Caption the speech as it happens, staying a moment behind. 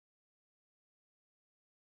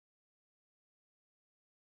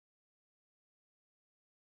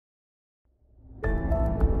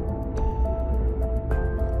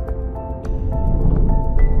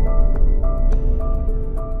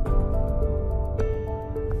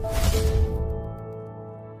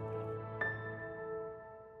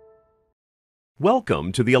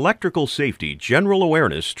Welcome to the Electrical Safety General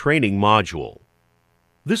Awareness Training Module.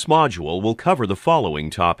 This module will cover the following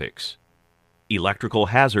topics: Electrical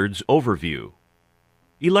Hazards Overview,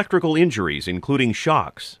 Electrical Injuries including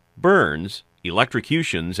shocks, burns,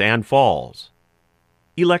 electrocutions, and falls,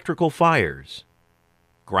 Electrical Fires,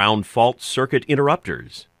 Ground Fault Circuit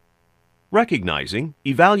Interrupters, Recognizing,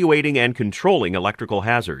 Evaluating, and Controlling Electrical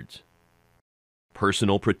Hazards,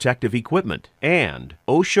 Personal protective equipment, and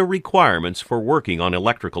OSHA requirements for working on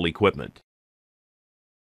electrical equipment.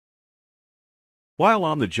 While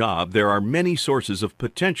on the job, there are many sources of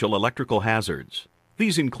potential electrical hazards.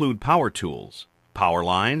 These include power tools, power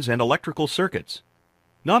lines, and electrical circuits.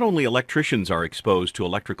 Not only electricians are exposed to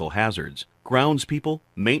electrical hazards, groundspeople,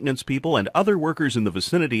 maintenance people, and other workers in the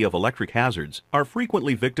vicinity of electric hazards are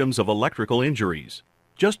frequently victims of electrical injuries.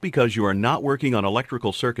 Just because you are not working on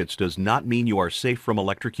electrical circuits does not mean you are safe from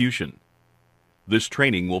electrocution. This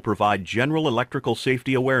training will provide general electrical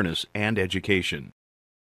safety awareness and education.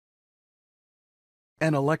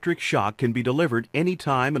 An electric shock can be delivered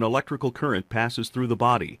anytime an electrical current passes through the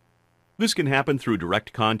body. This can happen through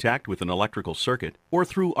direct contact with an electrical circuit or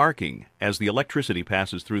through arcing as the electricity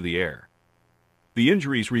passes through the air. The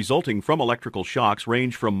injuries resulting from electrical shocks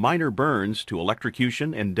range from minor burns to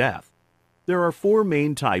electrocution and death. There are four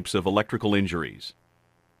main types of electrical injuries: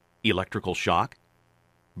 electrical shock,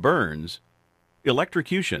 burns,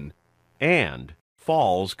 electrocution, and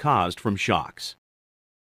falls caused from shocks.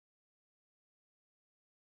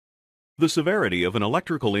 The severity of an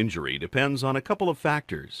electrical injury depends on a couple of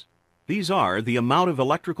factors. These are the amount of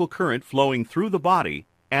electrical current flowing through the body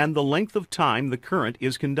and the length of time the current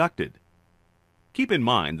is conducted. Keep in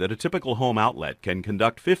mind that a typical home outlet can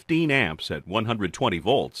conduct 15 amps at 120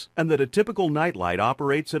 volts and that a typical nightlight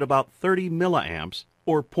operates at about 30 milliamps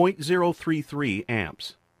or 0.033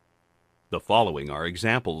 amps. The following are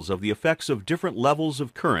examples of the effects of different levels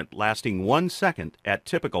of current lasting 1 second at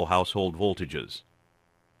typical household voltages.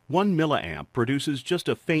 1 milliamp produces just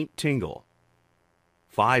a faint tingle.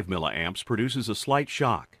 5 milliamps produces a slight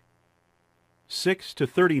shock. 6 to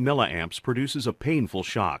 30 milliamps produces a painful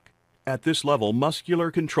shock. At this level, muscular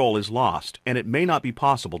control is lost, and it may not be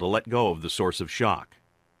possible to let go of the source of shock.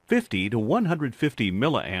 50 to 150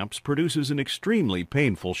 milliamps produces an extremely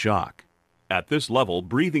painful shock. At this level,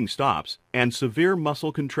 breathing stops, and severe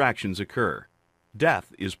muscle contractions occur.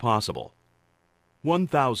 Death is possible.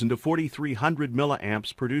 1000 to 4300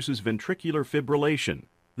 milliamps produces ventricular fibrillation.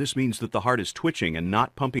 This means that the heart is twitching and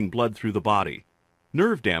not pumping blood through the body.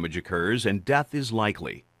 Nerve damage occurs, and death is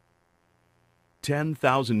likely.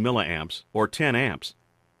 10,000 milliamps, or 10 amps,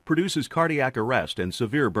 produces cardiac arrest and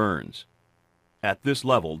severe burns. At this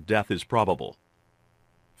level, death is probable.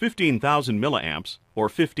 15,000 milliamps, or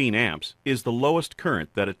 15 amps, is the lowest current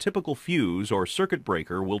that a typical fuse or circuit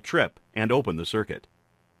breaker will trip and open the circuit.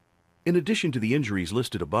 In addition to the injuries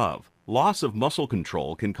listed above, loss of muscle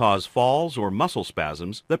control can cause falls or muscle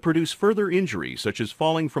spasms that produce further injuries, such as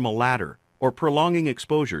falling from a ladder or prolonging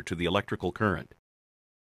exposure to the electrical current.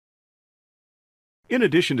 In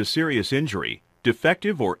addition to serious injury,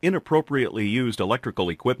 defective or inappropriately used electrical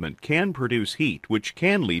equipment can produce heat, which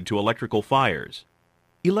can lead to electrical fires.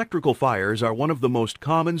 Electrical fires are one of the most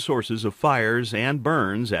common sources of fires and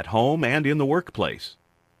burns at home and in the workplace.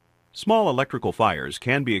 Small electrical fires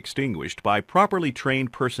can be extinguished by properly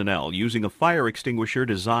trained personnel using a fire extinguisher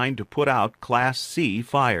designed to put out Class C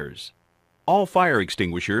fires. All fire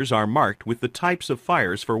extinguishers are marked with the types of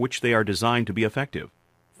fires for which they are designed to be effective.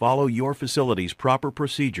 Follow your facility's proper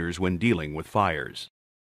procedures when dealing with fires.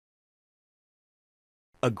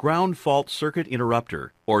 A ground fault circuit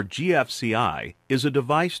interrupter, or GFCI, is a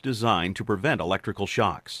device designed to prevent electrical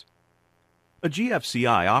shocks. A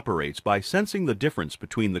GFCI operates by sensing the difference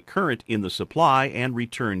between the current in the supply and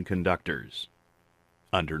return conductors.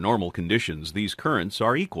 Under normal conditions, these currents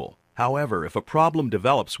are equal. However, if a problem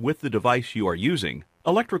develops with the device you are using,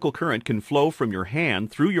 electrical current can flow from your hand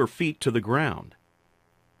through your feet to the ground.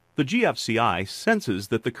 The GFCI senses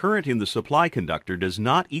that the current in the supply conductor does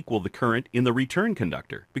not equal the current in the return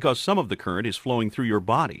conductor because some of the current is flowing through your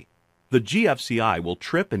body. The GFCI will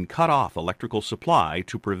trip and cut off electrical supply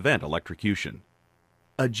to prevent electrocution.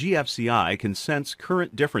 A GFCI can sense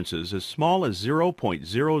current differences as small as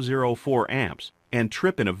 0.004 amps and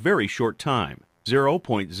trip in a very short time,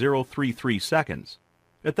 0.033 seconds.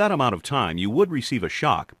 At that amount of time, you would receive a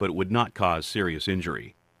shock, but it would not cause serious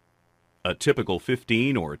injury. A typical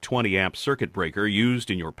 15 or 20 amp circuit breaker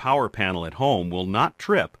used in your power panel at home will not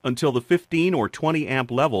trip until the 15 or 20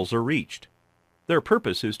 amp levels are reached. Their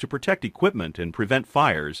purpose is to protect equipment and prevent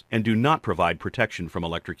fires and do not provide protection from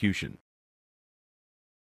electrocution.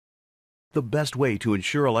 The best way to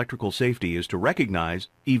ensure electrical safety is to recognize,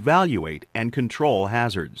 evaluate, and control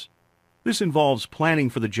hazards. This involves planning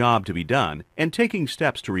for the job to be done and taking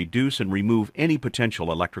steps to reduce and remove any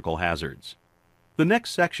potential electrical hazards. The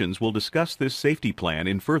next sections will discuss this safety plan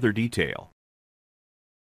in further detail.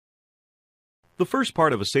 The first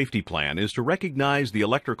part of a safety plan is to recognize the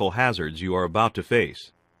electrical hazards you are about to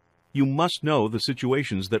face. You must know the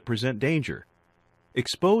situations that present danger.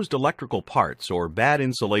 Exposed electrical parts or bad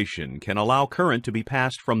insulation can allow current to be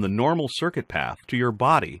passed from the normal circuit path to your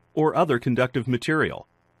body or other conductive material.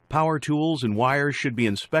 Power tools and wires should be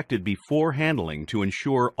inspected before handling to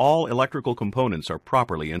ensure all electrical components are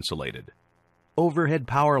properly insulated. Overhead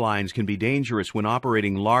power lines can be dangerous when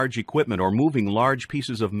operating large equipment or moving large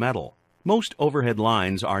pieces of metal. Most overhead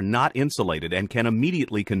lines are not insulated and can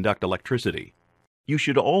immediately conduct electricity. You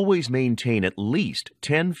should always maintain at least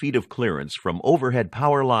 10 feet of clearance from overhead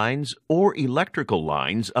power lines or electrical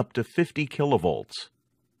lines up to 50 kilovolts.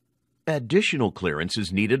 Additional clearance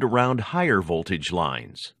is needed around higher voltage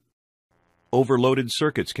lines. Overloaded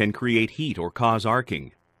circuits can create heat or cause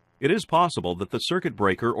arcing. It is possible that the circuit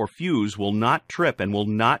breaker or fuse will not trip and will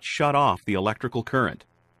not shut off the electrical current.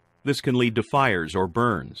 This can lead to fires or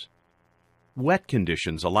burns. Wet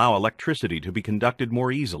conditions allow electricity to be conducted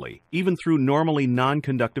more easily, even through normally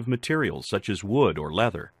non-conductive materials such as wood or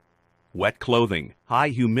leather. Wet clothing, high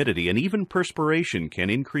humidity, and even perspiration can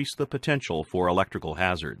increase the potential for electrical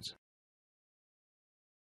hazards.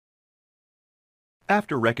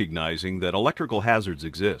 After recognizing that electrical hazards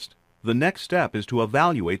exist, the next step is to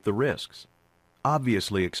evaluate the risks.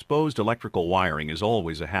 Obviously, exposed electrical wiring is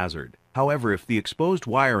always a hazard. However, if the exposed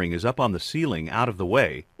wiring is up on the ceiling out of the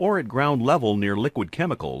way or at ground level near liquid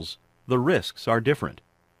chemicals, the risks are different.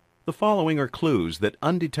 The following are clues that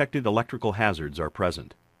undetected electrical hazards are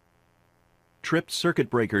present. Tripped circuit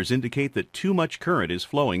breakers indicate that too much current is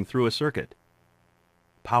flowing through a circuit.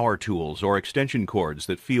 Power tools or extension cords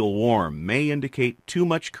that feel warm may indicate too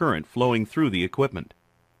much current flowing through the equipment.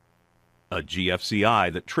 A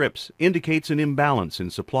GFCI that trips indicates an imbalance in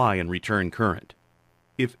supply and return current.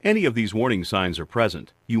 If any of these warning signs are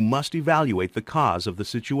present, you must evaluate the cause of the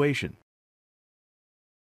situation.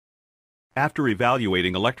 After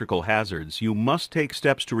evaluating electrical hazards, you must take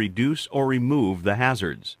steps to reduce or remove the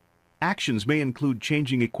hazards. Actions may include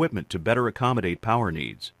changing equipment to better accommodate power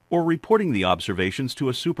needs, or reporting the observations to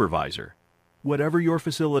a supervisor. Whatever your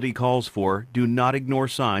facility calls for, do not ignore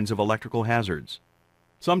signs of electrical hazards.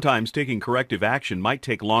 Sometimes taking corrective action might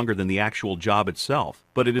take longer than the actual job itself,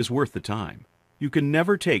 but it is worth the time. You can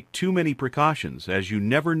never take too many precautions, as you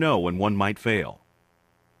never know when one might fail.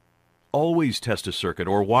 Always test a circuit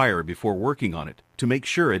or wire before working on it to make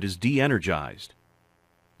sure it is de-energized.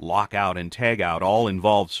 Lock out and tag out all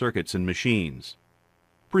involved circuits and machines.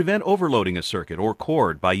 Prevent overloading a circuit or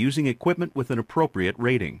cord by using equipment with an appropriate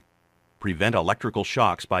rating. Prevent electrical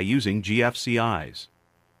shocks by using GFCIs.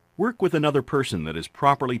 Work with another person that is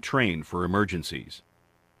properly trained for emergencies.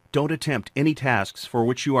 Don't attempt any tasks for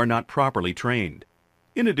which you are not properly trained.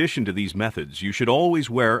 In addition to these methods, you should always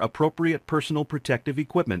wear appropriate personal protective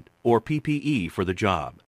equipment or PPE for the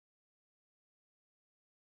job.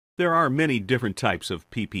 There are many different types of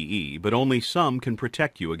PPE, but only some can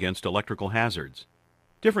protect you against electrical hazards.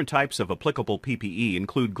 Different types of applicable PPE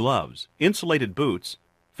include gloves, insulated boots,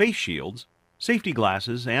 face shields, safety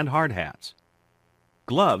glasses, and hard hats.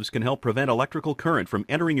 Gloves can help prevent electrical current from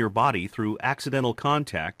entering your body through accidental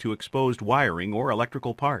contact to exposed wiring or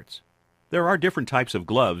electrical parts. There are different types of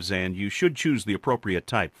gloves, and you should choose the appropriate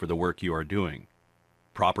type for the work you are doing.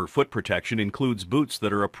 Proper foot protection includes boots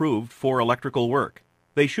that are approved for electrical work.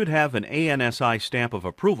 They should have an ANSI stamp of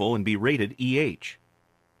approval and be rated EH.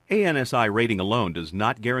 ANSI rating alone does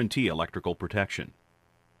not guarantee electrical protection.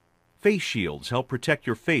 Face shields help protect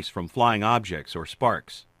your face from flying objects or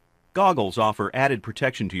sparks. Goggles offer added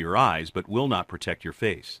protection to your eyes but will not protect your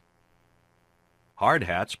face. Hard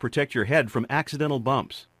hats protect your head from accidental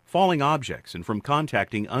bumps, falling objects, and from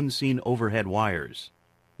contacting unseen overhead wires.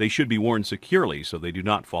 They should be worn securely so they do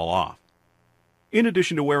not fall off. In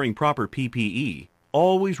addition to wearing proper PPE,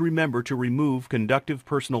 always remember to remove conductive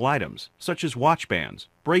personal items such as watch bands,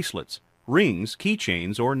 bracelets, rings,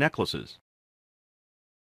 keychains, or necklaces.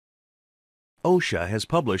 OSHA has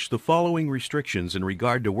published the following restrictions in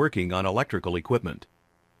regard to working on electrical equipment.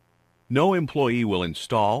 No employee will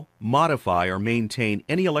install, modify, or maintain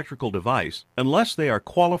any electrical device unless they are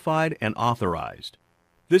qualified and authorized.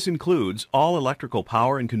 This includes all electrical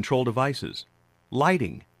power and control devices,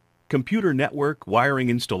 lighting, computer network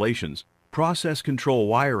wiring installations, process control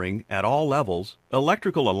wiring at all levels,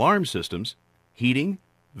 electrical alarm systems, heating,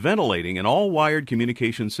 ventilating, and all wired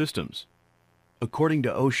communication systems. According to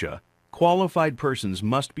OSHA, qualified persons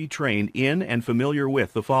must be trained in and familiar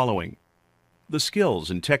with the following: the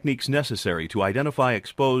skills and techniques necessary to identify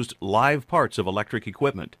exposed live parts of electric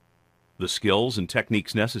equipment, the skills and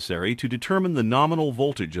techniques necessary to determine the nominal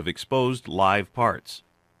voltage of exposed live parts.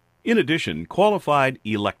 In addition, qualified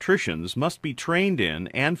electricians must be trained in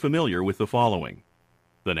and familiar with the following: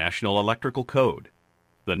 the National Electrical Code,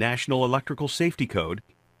 the National Electrical Safety Code,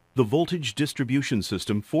 the voltage distribution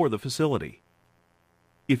system for the facility.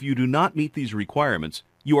 If you do not meet these requirements,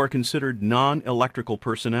 you are considered non-electrical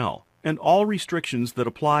personnel, and all restrictions that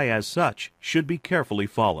apply as such should be carefully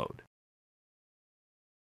followed.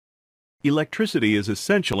 Electricity is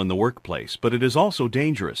essential in the workplace, but it is also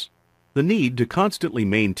dangerous. The need to constantly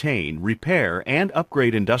maintain, repair, and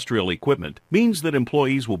upgrade industrial equipment means that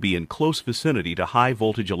employees will be in close vicinity to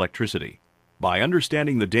high-voltage electricity. By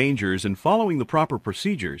understanding the dangers and following the proper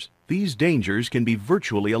procedures, these dangers can be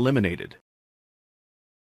virtually eliminated.